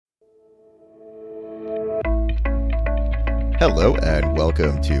Hello and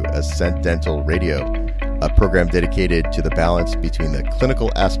welcome to Ascent Dental Radio, a program dedicated to the balance between the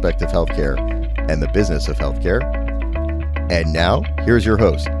clinical aspect of healthcare and the business of healthcare. And now, here's your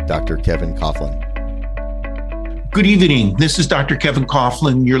host, Dr. Kevin Coughlin. Good evening. This is Dr. Kevin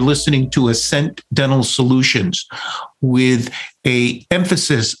Coughlin. You're listening to Ascent Dental Solutions with an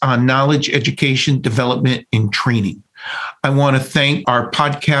emphasis on knowledge, education, development, and training. I want to thank our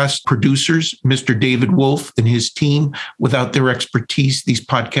podcast producers, Mr. David Wolf and his team. Without their expertise, these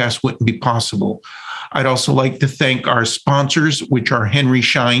podcasts wouldn't be possible. I'd also like to thank our sponsors, which are Henry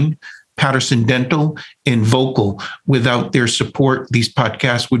Schein, Patterson Dental, and Vocal. Without their support, these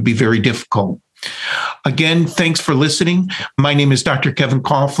podcasts would be very difficult. Again, thanks for listening. My name is Dr. Kevin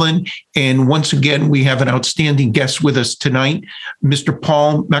Coughlin, and once again, we have an outstanding guest with us tonight, Mr.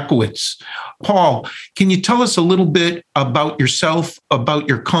 Paul Mackiewicz. Paul, can you tell us a little bit about yourself, about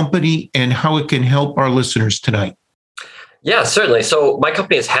your company, and how it can help our listeners tonight? Yeah, certainly. So my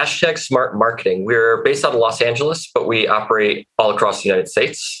company is #Smart Marketing. We're based out of Los Angeles, but we operate all across the United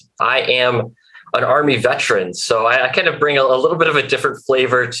States. I am an Army veteran, so I kind of bring a little bit of a different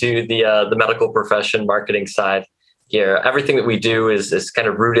flavor to the medical profession marketing side here. Everything that we do is kind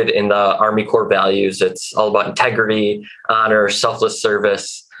of rooted in the Army core values. It's all about integrity, honor, selfless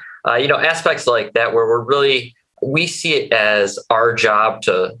service, aspects like that where we see it as our job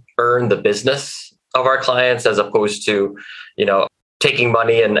to earn the business of our clients as opposed to, taking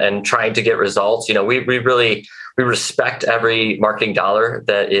money and trying to get results. We respect every marketing dollar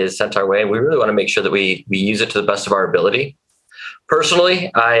that is sent our way. And we really want to make sure that we use it to the best of our ability.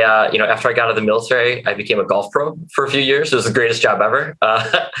 Personally, after I got out of the military, I became a golf pro for a few years. It was the greatest job ever.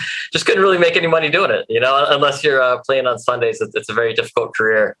 Just couldn't really make any money doing it, unless you're playing on Sundays. It's a very difficult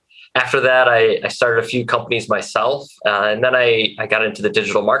career. After that, I started a few companies myself. And then I got into the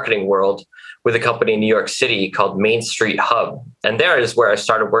digital marketing world with a company in New York City called Main Street Hub. And there is where I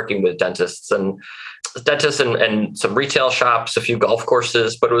started working with dentists and some retail shops, a few golf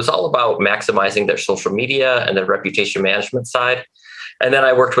courses, but it was all about maximizing their social media and their reputation management side. And then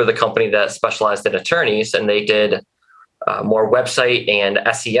I worked with a company that specialized in attorneys, and they did more website and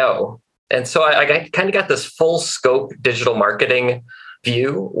SEO. And so I kind of got this full scope digital marketing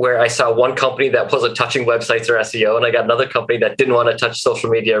view where I saw one company that wasn't touching websites or SEO, and I got another company that didn't want to touch social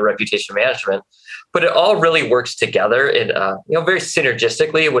media or reputation management. But it all really works together and very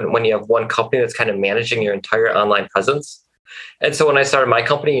synergistically when you have one company that's kind of managing your entire online presence. And so when I started my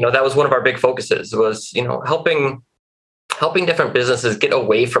company, that was one of our big focuses was helping different businesses get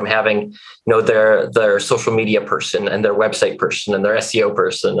away from having their social media person and their website person and their SEO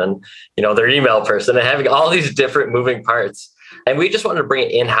person and their email person and having all these different moving parts. And we just wanted to bring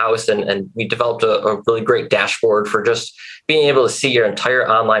it in-house, and we developed a really great dashboard for just being able to see your entire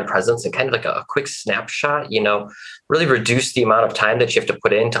online presence and kind of like a quick snapshot, really reduce the amount of time that you have to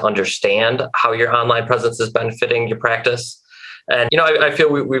put in to understand how your online presence is benefiting your practice. And, I feel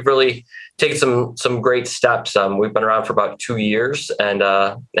we've really taken some great steps. We've been around for about 2 years, and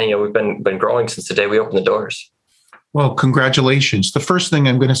we've been growing since the day we opened the doors. Well, congratulations. The first thing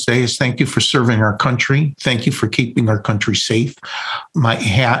I'm going to say is thank you for serving our country. Thank you for keeping our country safe. My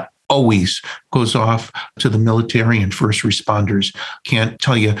hat always goes off to the military and first responders. Can't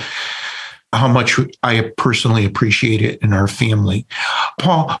tell you how much I personally appreciate it in our family.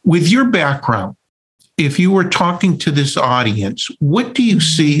 Paul, with your background, if you were talking to this audience, what do you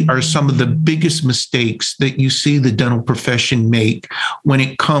see are some of the biggest mistakes that you see the dental profession make when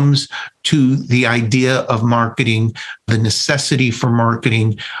it comes to the idea of marketing, the necessity for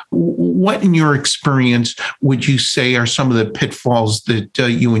marketing? What, in your experience, would you say are some of the pitfalls that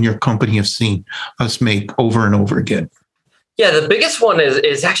you and your company have seen us make over and over again? Yeah, the biggest one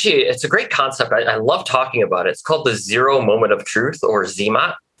is actually, it's a great concept. I love talking about it. It's called the zero moment of truth, or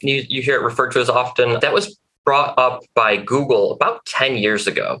ZMOT. You hear it referred to as often. That was brought up by Google about 10 years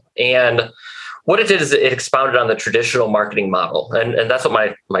ago. And what it did is it expounded on the traditional marketing model. And that's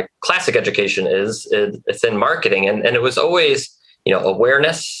what my classic education is. It's in marketing. And it was always,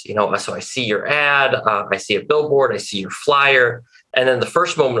 awareness. So I see your ad, I see a billboard, I see your flyer. And then the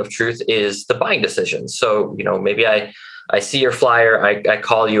first moment of truth is the buying decision. So, maybe I see your flyer, I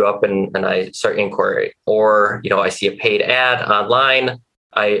call you up and I start inquiry. Or, I see a paid ad online,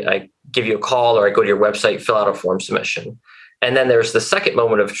 I give you a call, or I go to your website, fill out a form submission. And then there's the second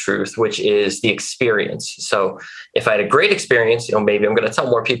moment of truth, which is the experience. So if I had a great experience, maybe I'm going to tell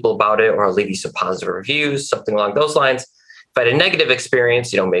more people about it, or I'll leave you some positive reviews, something along those lines. If I had a negative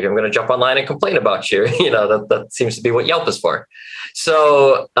experience, maybe I'm going to jump online and complain about you. That seems to be what Yelp is for.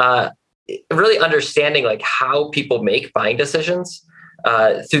 So really understanding like how people make buying decisions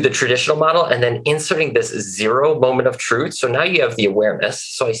through the traditional model, and then inserting this zero moment of truth. So now you have the awareness.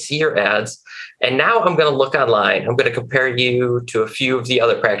 So I see your ads, and now I'm going to look online. I'm going to compare you to a few of the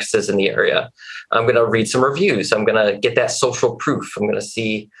other practices in the area. I'm going to read some reviews. I'm going to get that social proof. I'm going to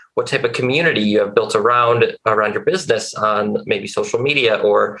see what type of community you have built around your business on maybe social media,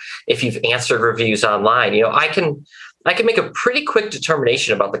 or if you've answered reviews online. I can make a pretty quick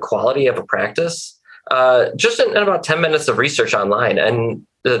determination about the quality of a practice just in about 10 minutes of research online. And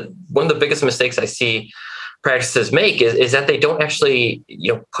one of the biggest mistakes I see practices make is that they don't actually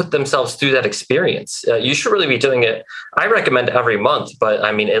put themselves through that experience. You should really be doing it. I recommend every month, but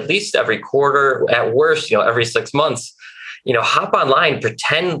I mean, at least every quarter, at worst, every 6 months, hop online,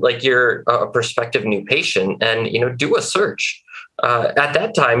 pretend like you're a prospective new patient, and, do a search. At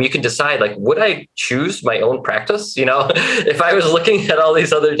that time, you can decide, like, would I choose my own practice? If I was looking at all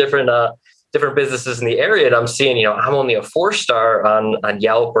these other different businesses in the area, and I'm seeing, I'm only a 4-star on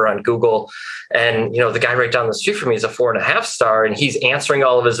Yelp or on Google, and the guy right down the street from me is a 4.5-star, and he's answering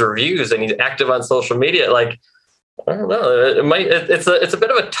all of his reviews, and he's active on social media. Like, I don't know, it's a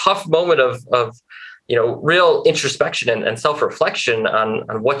bit of a tough moment of real introspection and self-reflection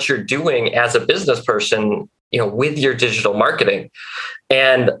on what you're doing as a business person, with your digital marketing.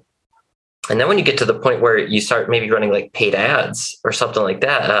 And then when you get to the point where you start maybe running like paid ads or something like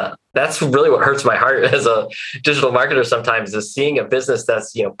that, that's really what hurts my heart as a digital marketer sometimes, is seeing a business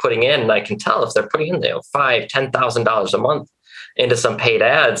that's, putting in, and I can tell if they're putting in, $5,000, $10,000 a month into some paid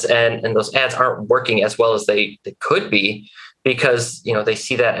ads, and those ads aren't working as well as they could be, because they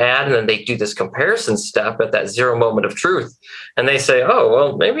see that ad, and then they do this comparison step at that zero moment of truth, and they say, oh,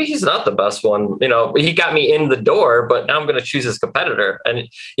 well, maybe he's not the best one. He got me in the door, but now I'm going to choose his competitor. And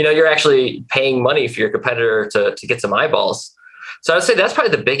you're actually paying money for your competitor to get some eyeballs. So I would say that's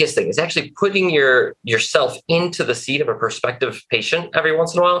probably the biggest thing, is actually putting yourself into the seat of a prospective patient every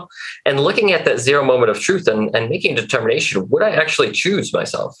once in a while, and looking at that zero moment of truth and making a determination, would I actually choose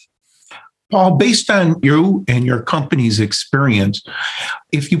myself? Paul, based on you and your company's experience,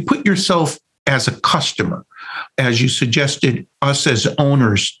 if you put yourself as a customer, as you suggested, us as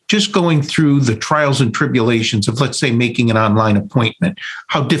owners, just going through the trials and tribulations of, let's say, making an online appointment,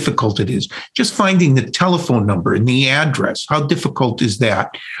 how difficult it is, just finding the telephone number and the address, how difficult is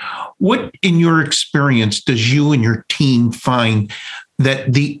that? What, in your experience, does you and your team find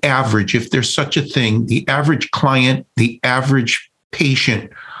that the average, if there's such a thing, the average client, the average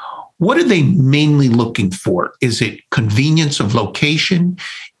patient, what are they mainly looking for? Is it convenience of location?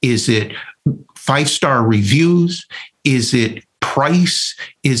 Is it 5-star reviews? Is it price?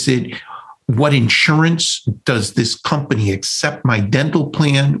 Is it what insurance? Does this company accept my dental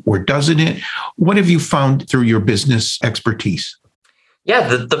plan, or doesn't it? What have you found through your business expertise? Yeah,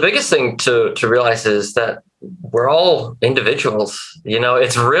 the biggest thing to realize is that we're all individuals.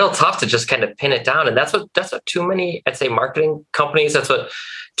 It's real tough to just kind of pin it down. And that's what too many, I'd say, marketing companies, that's what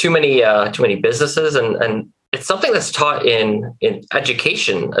too many businesses, and it's something that's taught in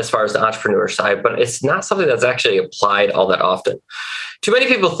education as far as the entrepreneur side, but it's not something that's actually applied all that often. Too many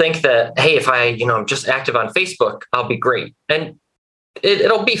people think that, hey, if I'm just active on Facebook, I'll be great. And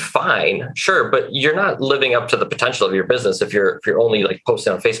it'll be fine, sure, but you're not living up to the potential of your business if you're only like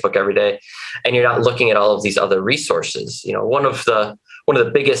posting on Facebook every day, and you're not looking at all of these other resources. One of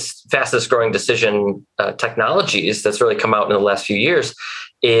the biggest, fastest growing decision technologies that's really come out in the last few years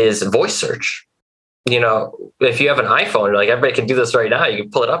is voice search. If you have an iPhone, like, everybody can do this right now. You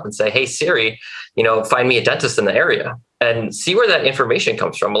can pull it up and say, hey, Siri, find me a dentist in the area, and see where that information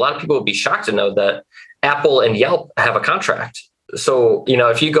comes from. A lot of people would be shocked to know that Apple and Yelp have a contract. So,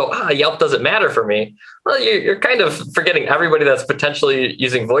 if you go, Yelp doesn't matter for me, well, you're kind of forgetting everybody that's potentially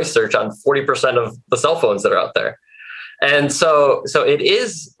using voice search on 40% of the cell phones that are out there. And so it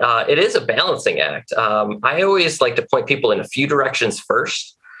is a balancing act. I always like to point people in a few directions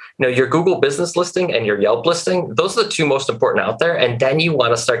first. Your Google business listing and your Yelp listing, those are the two most important out there. And then you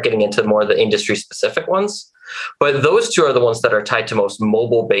want to start getting into more of the industry specific ones. But those two are the ones that are tied to most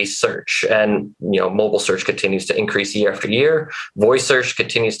mobile-based search. And, mobile search continues to increase year after year. Voice search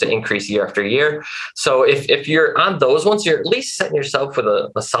continues to increase year after year. So if you're on those ones, you're at least setting yourself with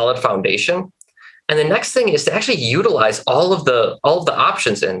a solid foundation. And the next thing is to actually utilize all of the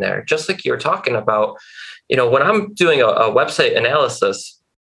options in there. Just like you were talking about, when I'm doing a website analysis,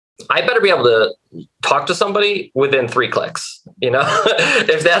 I better be able to talk to somebody within 3 clicks.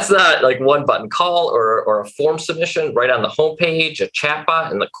 If that's not like one button call or a form submission right on the homepage, a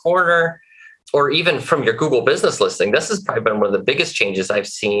chatbot in the corner, or even from your Google business listing, this has probably been one of the biggest changes I've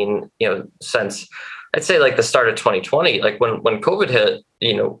seen, since I'd say like the start of 2020, like when COVID hit,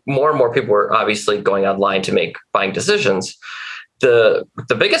 more and more people were obviously going online to make buying decisions.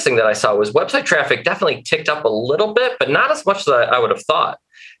 the biggest thing that I saw was website traffic definitely ticked up a little bit, but not as much as I would have thought.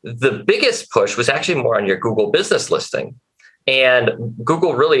 The biggest push was actually more on your Google business listing. And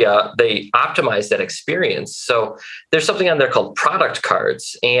Google really, they optimized that experience. So there's something on there called product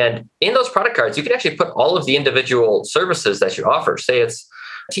cards. And in those product cards, you can actually put all of the individual services that you offer. Say it's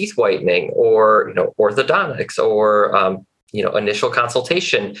teeth whitening or, orthodontics or, initial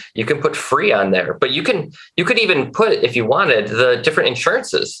consultation. You can put free on there, but you could even put, if you wanted, the different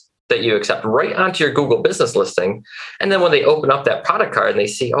insurances that you accept right onto your Google business listing. And then when they open up that product card and they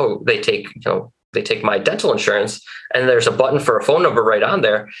see, they take my dental insurance and there's a button for a phone number right on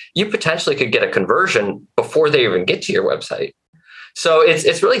there, you potentially could get a conversion before they even get to your website. So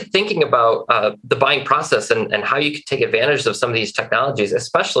it's really thinking about the buying process and how you can take advantage of some of these technologies,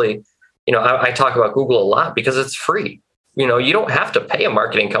 especially, I talk about Google a lot because it's free. You don't have to pay a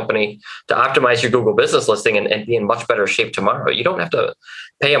marketing company to optimize your Google business listing and be in much better shape tomorrow. You don't have to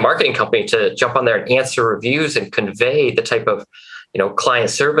pay a marketing company to jump on there and answer reviews and convey the type of, client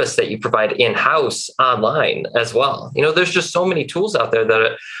service that you provide in-house online as well. There's just so many tools out there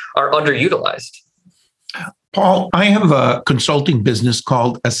that are underutilized. Paul, I have a consulting business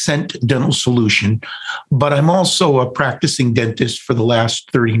called Ascent Dental Solution, but I'm also a practicing dentist for the last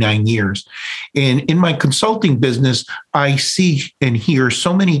 39 years. And in my consulting business, I see and hear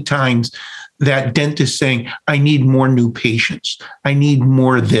so many times that dentists saying, I need more new patients. I need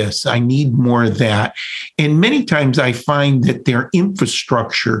more of this. I need more of that. And many times I find that their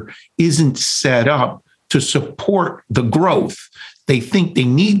infrastructure isn't set up to support the growth. They think they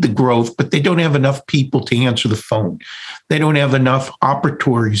need the growth, but they don't have enough people to answer the phone. They don't have enough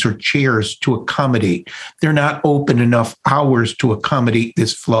operatories or chairs to accommodate. They're not open enough hours to accommodate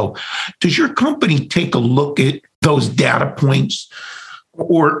this flow. Does your company take a look at those data points?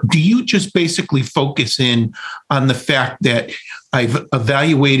 Or do you just basically focus in on the fact that I've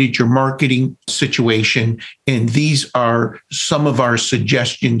evaluated your marketing situation and these are some of our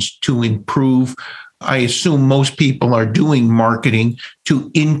suggestions to improve? I assume most people are doing marketing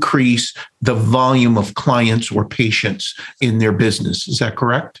to increase the volume of clients or patients in their business. Is that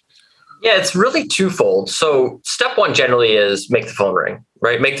correct? Yeah, it's really twofold. So step one generally is make the phone ring,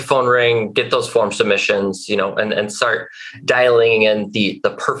 right? Make the phone ring, get those form submissions, and start dialing in the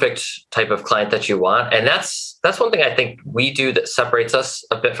perfect type of client that you want. And that's one thing I think we do that separates us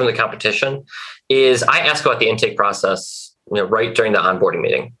a bit from the competition is I ask about the intake process, right during the onboarding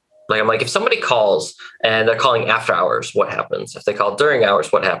meeting. I'm like, if somebody calls and they're calling after hours, what happens? If they call during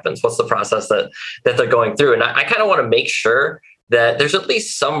hours, what happens? What's the process that they're going through? And I kind of want to make sure that there's at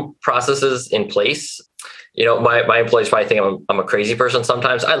least some processes in place. My employees probably think I'm a crazy person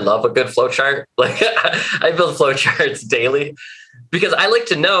sometimes. I love a good flow chart. Like I build flow charts daily because I like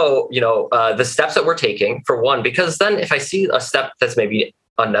to know, the steps that we're taking for one, because then if I see a step that's maybe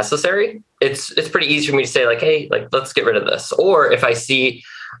unnecessary, it's pretty easy for me to say like, hey, let's get rid of this. Or if I see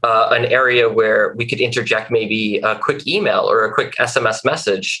an area where we could interject maybe a quick email or a quick SMS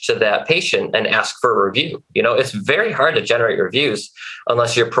message to that patient and ask for a review. It's very hard to generate reviews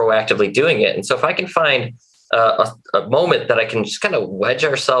unless you're proactively doing it. And so if I can find a moment that I can just kind of wedge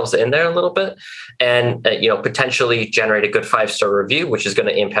ourselves in there a little bit and, potentially generate a good 5-star review, which is going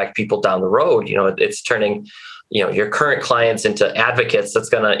to impact people down the road. It's turning your current clients into advocates. That's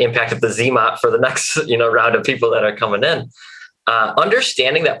going to impact the ZMOT for the next, round of people that are coming in.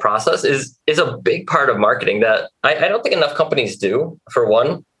 Understanding that process is a big part of marketing that I don't think enough companies do, for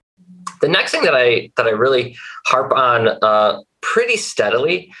one. The next thing that I really harp on pretty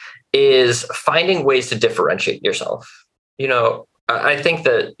steadily is finding ways to differentiate yourself. I think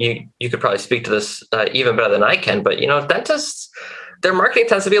that you could probably speak to this even better than I can, but dentists, their marketing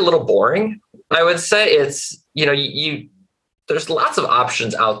tends to be a little boring. I would say it's, there's lots of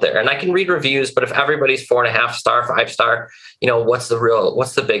options out there and I can read reviews, but if everybody's 4.5 star, 5 star, what's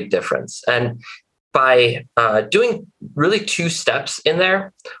the big difference? And by doing really 2 steps in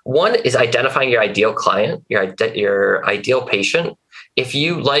there, one is identifying your ideal client, your ideal patient. If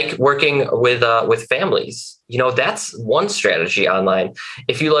you like working with families, that's one strategy online.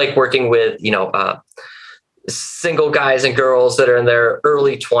 If you like working with, single guys and girls that are in their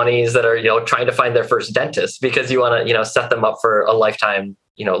early 20s that are, trying to find their first dentist because you want to, set them up for a lifetime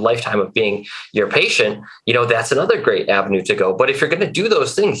of being your patient, that's another great avenue to go. But if you're going to do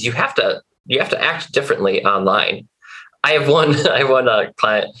those things, you have to act differently online. I have one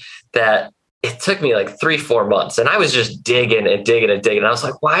client that it took me like 3-4 months and I was just digging. And I was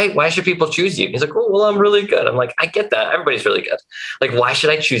like, why should people choose you? He's like, oh, well, I'm really good. I'm like, I get that. Everybody's really good. Like, why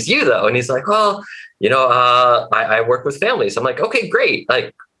should I choose you though? And he's like, well, I work with families. I'm like, okay, great.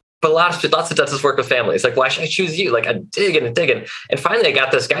 Like, but lots of dentists work with families. Like, why should I choose you? Like, I'm digging and digging. And finally, I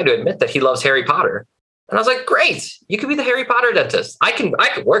got this guy to admit that he loves Harry Potter. And I was like, great, you can be the Harry Potter dentist. I can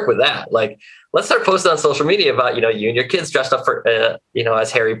work with that. Like, let's start posting on social media about, you and your kids dressed up for,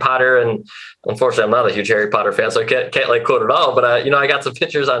 as Harry Potter. And unfortunately, I'm not a huge Harry Potter fan, so I can't like quote it all. But, I got some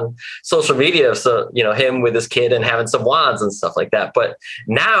pictures on social media. So, him with his kid and having some wands and stuff like that. But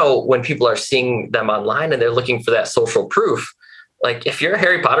now when people are seeing them online and they're looking for that social proof, like if you're a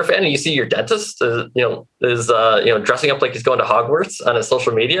Harry Potter fan and you see your dentist, is dressing up like he's going to Hogwarts on his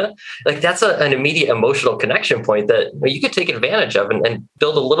social media, like that's an immediate emotional connection point that you could take advantage of and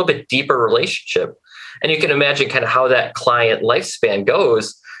build a little bit deeper relationship. And you can imagine kind of how that client lifespan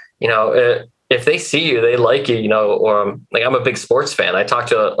goes. If they see you, they like you, or like I'm a big sports fan. I talk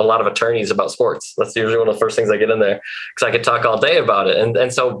to a lot of attorneys about sports. That's usually one of the first things I get in there because I could talk all day about it.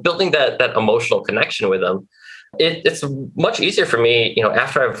 And so building that emotional connection with them, it's much easier for me,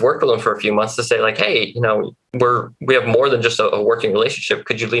 after I've worked with them for a few months to say like, hey, we have more than just a working relationship.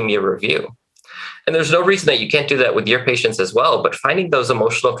 Could you leave me a review? And there's no reason that you can't do that with your patients as well. But finding those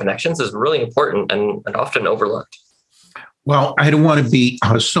emotional connections is really important and often overlooked. Well, I don't want to be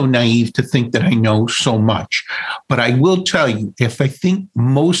so naive to think that I know so much, but I will tell you, if I think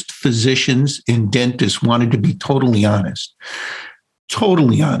most physicians and dentists wanted to be totally honest,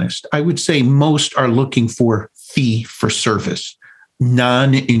 I would say most are looking for fee for service,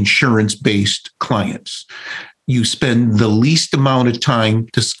 non-insurance based clients. You spend the least amount of time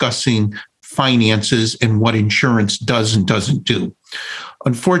discussing finances and what insurance does and doesn't do.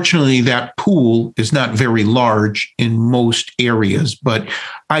 Unfortunately, that pool is not very large in most areas, but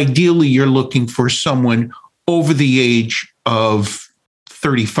ideally you're looking for someone over the age of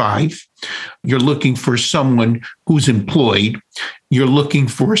 35. You're looking for someone who's employed. You're looking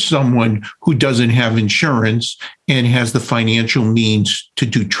for someone who doesn't have insurance and has the financial means to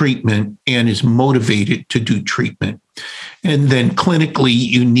do treatment and is motivated to do treatment. And then clinically,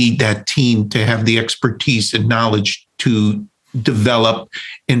 you need that team to have the expertise and knowledge to develop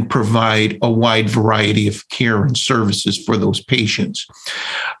and provide a wide variety of care and services for those patients.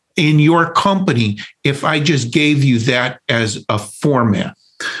 In your company, if I just gave you that as a format,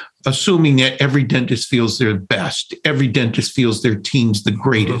 assuming that every dentist feels they're best, every dentist feels their team's the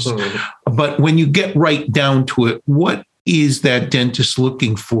greatest. Mm-hmm. But when you get right down to it, what is that dentist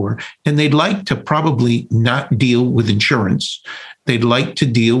looking for? And they'd like to probably not deal with insurance. They'd like to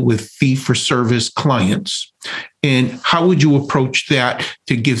deal with fee-for-service clients. And how would you approach that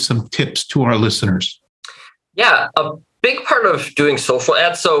to give some tips to our listeners? Yeah, a big part of doing social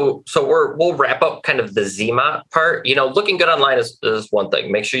ads. So we'll wrap up kind of the ZMOT part. Looking good online is one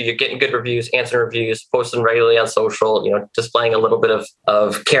thing. Make sure you're getting good reviews, answering reviews, posting regularly on social. Displaying a little bit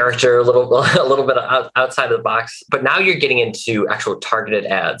of character, a little bit of outside of the box. But now you're getting into actual targeted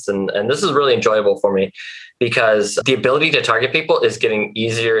ads, and this is really enjoyable for me because the ability to target people is getting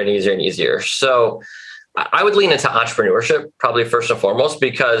easier and easier and easier. So I would lean into entrepreneurship probably first and foremost,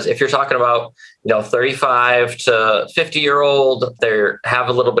 because if you're talking about, 35 to 50-year-old, they have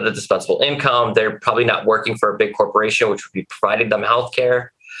a little bit of dispensable income. They're probably not working for a big corporation, which would be providing them healthcare.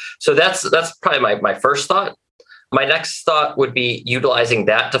 So that's probably my first thought. My next thought would be utilizing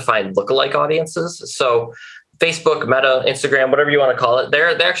that to find lookalike audiences. So Facebook, Meta, Instagram, whatever you want to call it,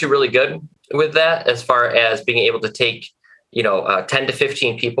 they're actually really good with that as far as being able to take 10 to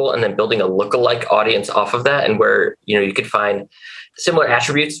 15 people and then building a lookalike audience off of that, and where, you could find similar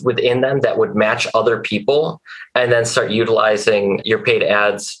attributes within them that would match other people, and then start utilizing your paid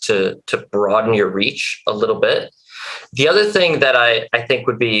ads to broaden your reach a little bit. The other thing that I think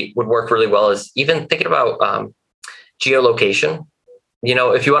would work really well is even thinking about geolocation.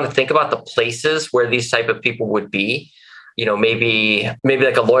 If you want to think about the places where these type of people would be, maybe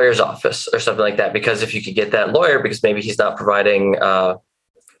like a lawyer's office or something like that. Because if you could get that lawyer, because maybe he's not providing,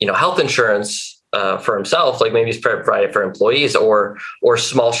 health insurance for himself, like maybe he's provided for employees or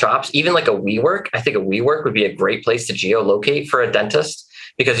small shops, even like a WeWork. I think a WeWork would be a great place to geolocate for a dentist,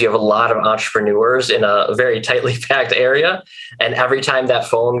 because you have a lot of entrepreneurs in a very tightly packed area. And every time that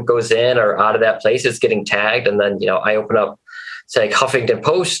phone goes in or out of that place, it's getting tagged. And then, I open up, say, like Huffington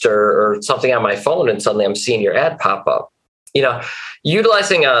Post or something on my phone, and suddenly I'm seeing your ad pop up.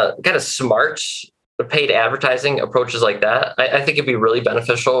 Utilizing a kind of smart paid advertising approaches like that, I think it'd be really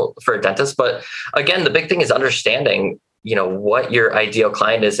beneficial for a dentist. But again, the big thing is understanding, what your ideal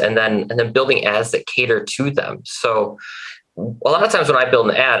client is, and then building ads that cater to them. So a lot of times when I build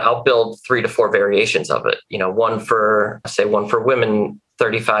an ad, I'll build 3 to 4 variations of it. One for women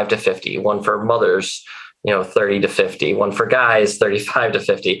 35 to 50, one for mothers 30 to 50, one for guys 35 to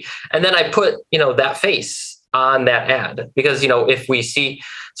 50. And then I put, that face on that ad. Because, if we see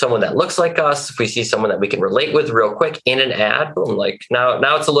someone that looks like us, if we see someone that we can relate with real quick in an ad, boom, like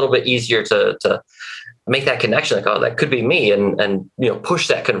now it's a little bit easier to make that connection, like, oh, that could be me, and push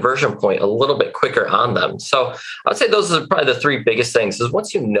that conversion point a little bit quicker on them. So I would say those are probably the three biggest things. Is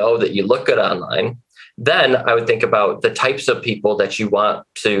once you know that you look good online, then I would think about the types of people that you want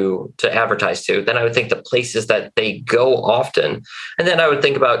to advertise to. Then I would think the places that they go often. And then I would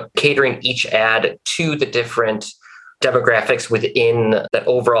think about catering each ad to the different demographics within that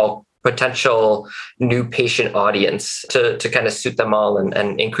overall potential new patient audience to kind of suit them all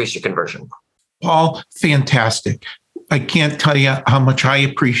and increase your conversion. Paul, fantastic. I can't tell you how much I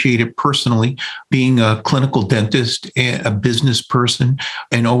appreciate it personally, being a clinical dentist, a business person,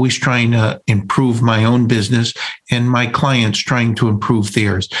 and always trying to improve my own business and my clients trying to improve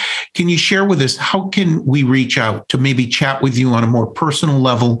theirs. Can you share with us, how can we reach out to maybe chat with you on a more personal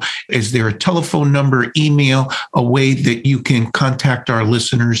level? Is there a telephone number, email, a way that you can contact our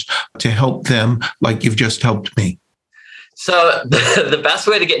listeners to help them like you've just helped me? So the best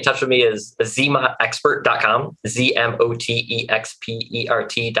way to get in touch with me is zmotexpert.com,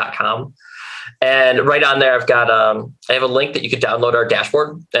 ZMOTEXPERT.com. And right on there, I have a link that you could download our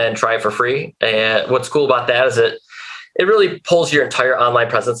dashboard and try it for free. And what's cool about that is it really pulls your entire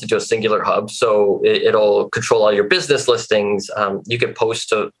online presence into a singular hub. So it'll control all your business listings. You can post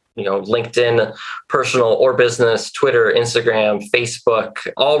to LinkedIn, personal or business, Twitter, Instagram, Facebook,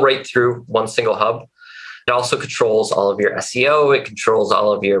 all right through one single hub. It also controls all of your SEO. It controls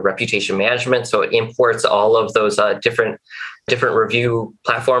all of your reputation management. So it imports all of those different review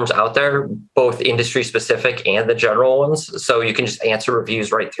platforms out there, both industry specific and the general ones. So you can just answer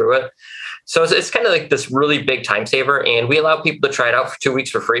reviews right through it. So it's kind of like this really big time saver. And we allow people to try it out for 2 weeks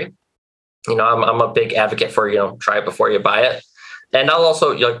for free. I'm a big advocate for, try it before you buy it. And I'll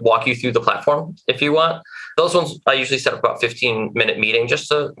also walk you through the platform if you want. Those ones, I usually set up about 15-minute meeting just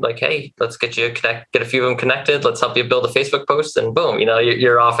to hey, let's get a few of them connected. Let's help you build a Facebook post, and boom,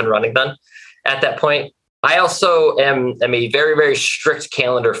 you're off and running then. At that point, I also am a very, very strict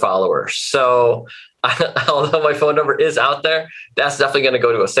calendar follower. So although my phone number is out there, that's definitely going to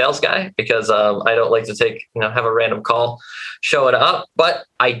go to a sales guy because I don't like to have a random call showing up, but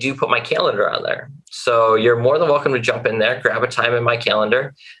I do put my calendar on there. So you're more than welcome to jump in there, grab a time in my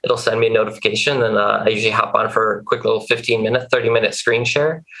calendar. It'll send me a notification, and I usually hop on for a quick little 15-minute, 30-minute screen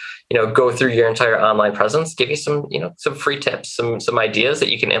share, go through your entire online presence, give you some free tips, some ideas that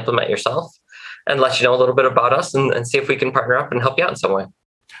you can implement yourself, and let you know a little bit about us and see if we can partner up and help you out in some way.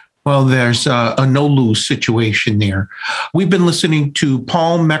 Well, there's a no-lose situation there. We've been listening to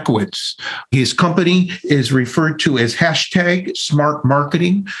Paul Mackiewicz. His company is referred to as #Smart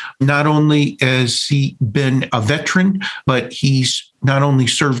Marketing. Not only has he been a veteran, but he's not only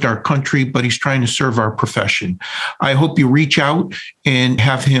served our country, but he's trying to serve our profession. I hope you reach out and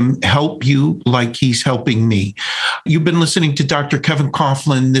have him help you like he's helping me. You've been listening to Dr. Kevin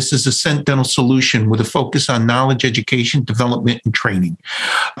Coughlin. This is Ascent Dental Solution with a focus on knowledge, education, development, and training.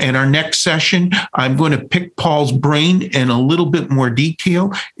 In our next session, I'm going to pick Paul's brain in a little bit more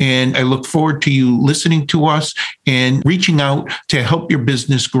detail, and I look forward to you listening to us and reaching out to help your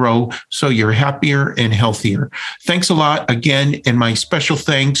business grow so you're happier and healthier. Thanks a lot again, and my special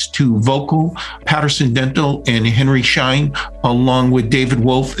thanks to Vocal, Patterson Dental, and Henry Schein, along with David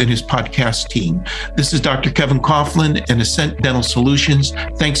Wolf and his podcast team. This is Dr. Kevin Coughlin and Ascent Dental Solutions.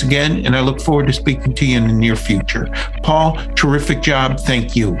 Thanks again, and I look forward to speaking to you in the near future. Paul, terrific job.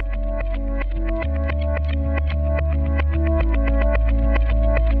 Thank you.